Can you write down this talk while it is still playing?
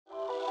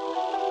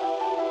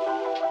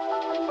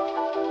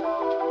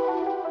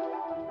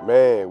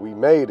Man, we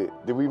made it.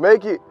 Did we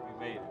make it?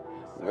 We made it.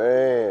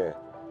 Man,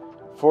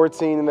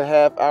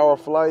 14.5-hour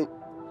flight.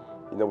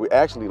 You know, we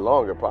actually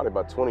longer, probably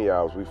about 20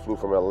 hours. We flew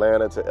from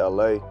Atlanta to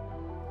LA,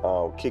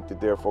 kicked it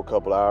there for a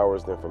couple of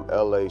hours, then from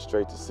LA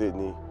straight to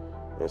Sydney.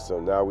 And so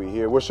now we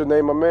here. What's your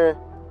name, my man?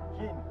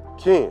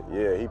 Ken.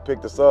 Yeah, he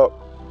picked us up.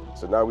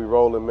 So now we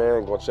rolling,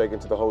 man. Gonna check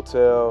into the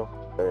hotel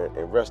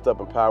and rest up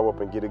and power up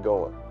and get it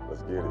going.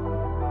 Let's get it.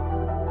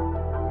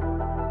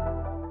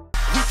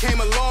 We came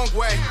a long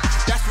way.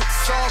 That's what the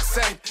song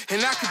say.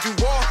 And I can do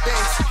all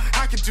things.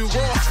 I can do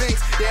all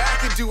things. Yeah, I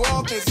can do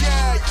all things.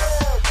 Yeah.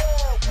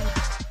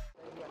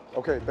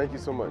 Okay, thank you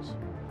so much.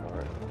 All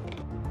right.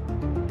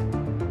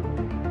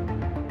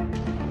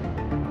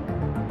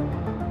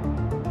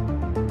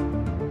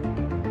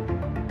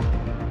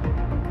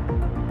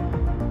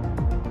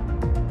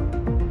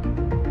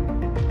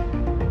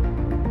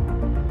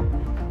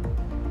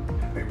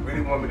 They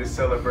really want me to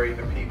celebrate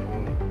the people,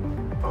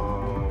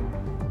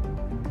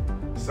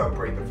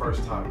 celebrate the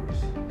first timers.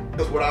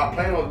 Because what I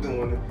plan on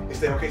doing is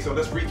say, okay, so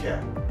let's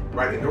recap.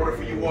 Right, in order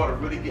for you all to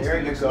really get to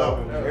the next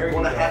level, you're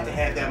going to have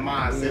that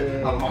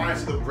mindset, a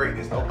mindset of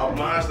greatness, a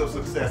mindset of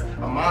success,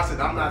 a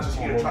mindset I'm not just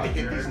here to try to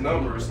hit these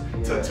numbers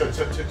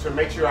to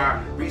make sure I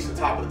reach the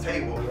top of the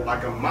table.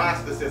 Like a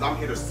mindset that says I'm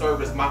here to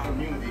service my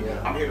community,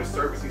 I'm here to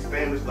service these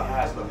families to the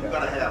highest level. You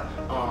got to have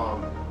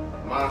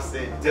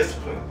mindset,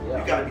 discipline.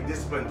 You got to be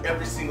disciplined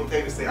every single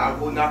day to say, I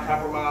will not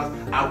compromise,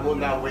 I will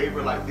not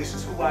waver. Like, this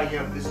is who I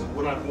am, this is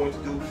what I'm going to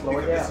do,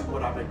 because this is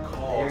what I've been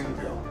called to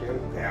do.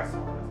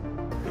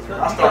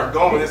 I start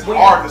going, it's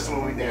hard to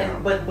slow me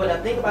down. But what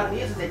I think about it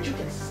is that you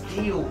can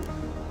still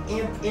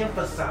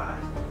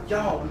emphasize,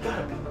 y'all, we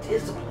gotta be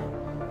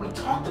disciplined. We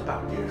talked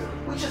about this.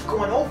 We're just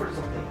going over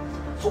some things.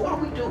 So what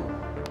do?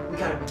 We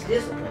gotta be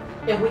disciplined.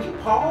 And when you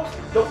pause,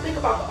 don't think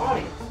about the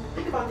audience.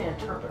 Think about the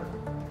interpreter.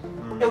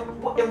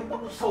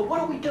 So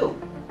what do?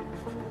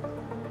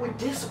 We're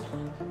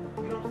disciplined.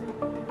 You know what I'm saying?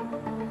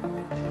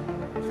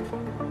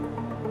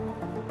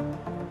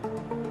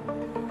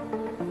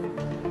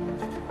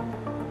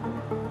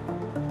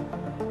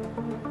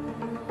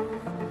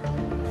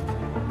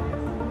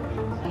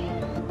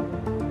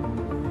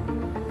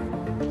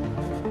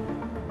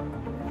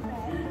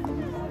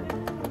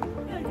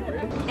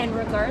 And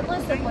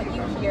regardless of what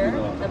you hear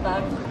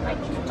about, like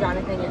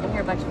Jonathan, you're gonna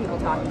hear a bunch of people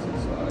talking.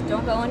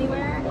 Don't go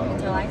anywhere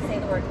until I say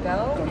the word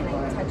go and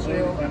I touch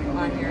you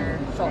on your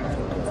shoulder,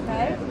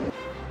 okay?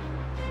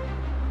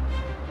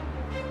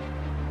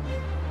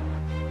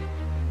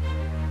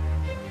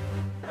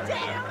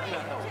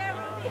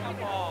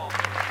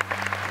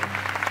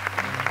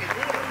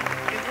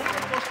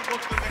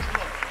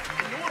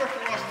 In order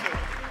for us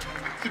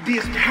to be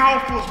as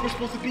powerful as we're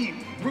supposed to be,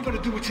 we're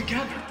gonna do it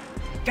together.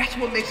 That's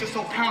what makes us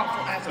so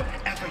powerful as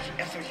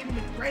a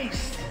human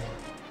race.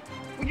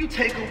 When you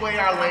take away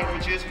our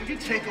languages, when you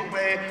take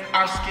away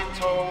our skin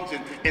tones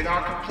and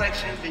our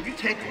complexions, and you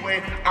take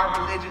away our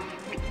religion,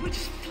 we're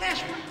just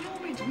flesh, we're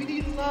humans. We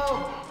need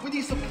love, we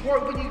need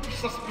support, we need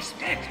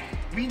respect.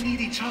 We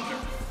need each other.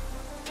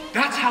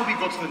 That's how we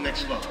go to the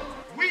next level.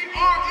 We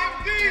are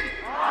MD!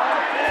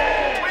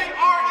 We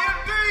are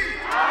MD!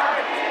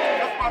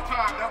 That's my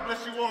time. God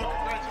bless you all.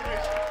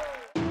 Congratulations.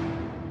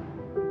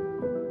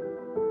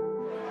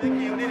 Thank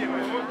you anyway.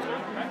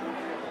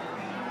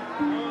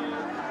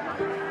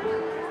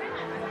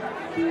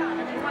 You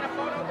want a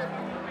photo?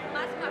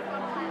 Let's go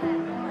photo.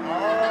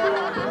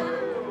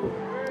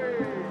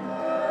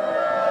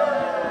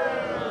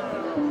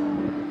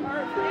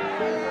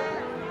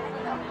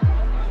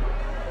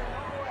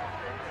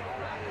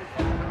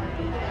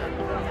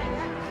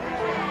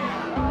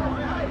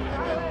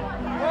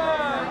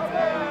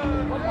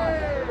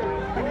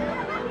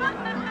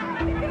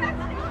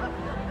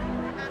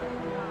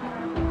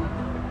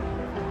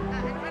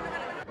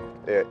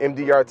 Yeah,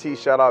 MDRT,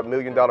 shout out $1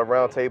 Million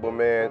Roundtable,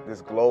 man.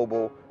 This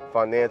global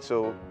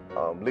financial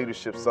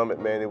leadership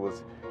summit, man. It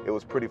was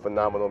pretty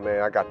phenomenal,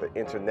 man. I got the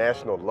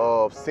international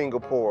love,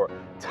 Singapore,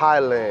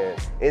 Thailand,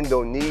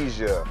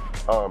 Indonesia,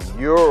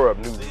 Europe,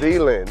 New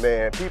Zealand,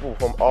 man. People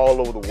from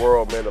all over the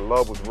world, man. The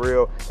love was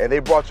real. And they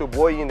brought your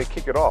boy in to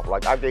kick it off.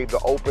 Like, I gave the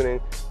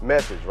opening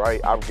message, right?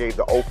 I gave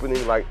the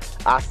opening, like,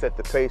 I set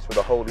the pace for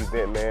the whole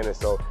event, man. And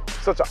so,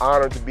 such an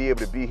honor to be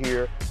able to be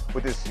here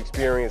with this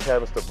experience,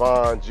 having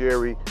Stevan,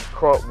 Jerry,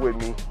 Crump with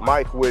me,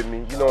 Mike with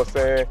me, you know what I'm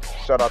saying?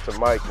 Shout out to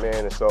Mike,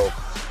 man. And so,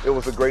 it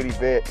was a great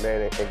event,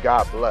 man, and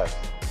God bless.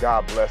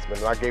 God bless, man.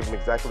 And I gave them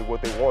exactly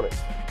what they wanted.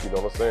 You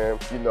know what I'm saying?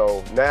 You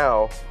know,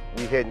 now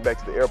we heading back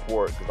to the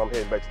airport because I'm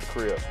heading back to the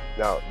crib.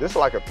 Now, this is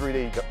like a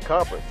 3-day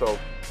conference, so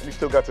we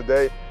still got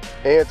today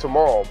and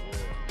tomorrow.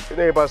 And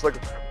everybody's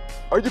like,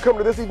 are you coming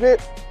to this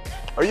event?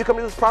 Are you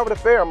coming to this private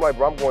affair? I'm like,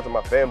 bro, I'm going to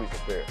my family's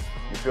affair.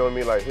 You feel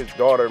me? Like, his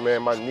daughter,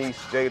 man, my niece,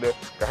 Jada,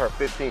 got her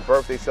 15th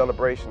birthday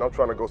celebration. I'm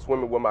trying to go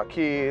swimming with my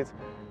kids.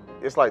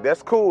 It's like,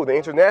 that's cool. The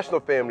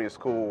international family is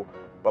cool.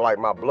 But like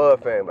my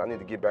blood family, I need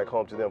to get back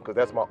home to them because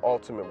that's my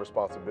ultimate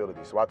responsibility.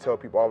 So I tell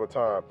people all the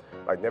time,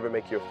 like, never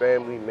make your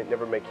family,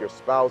 never make your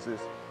spouses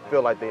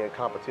feel like they're in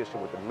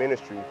competition with the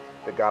ministry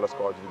that God has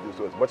called you to do.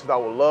 So as much as I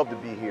would love to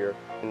be here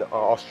in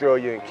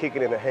Australia and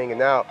kicking it and hanging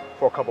out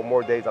for a couple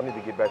more days, I need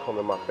to get back home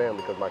to my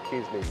family because my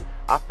kids need me.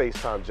 I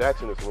FaceTimed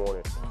Jackson this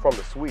morning from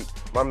the suite.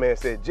 My man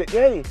said,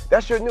 Daddy,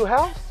 that's your new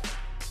house?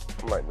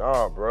 I'm like,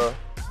 nah, bruh.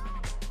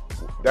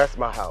 That's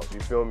my house, you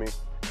feel me?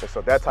 And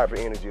so that type of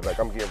energy, like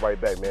I'm getting right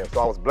back, man.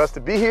 So I was blessed to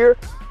be here.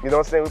 You know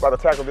what I'm saying? We're about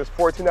to tackle this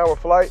 14-hour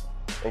flight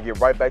and get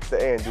right back to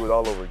the A and do it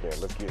all over again.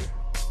 Let's get it.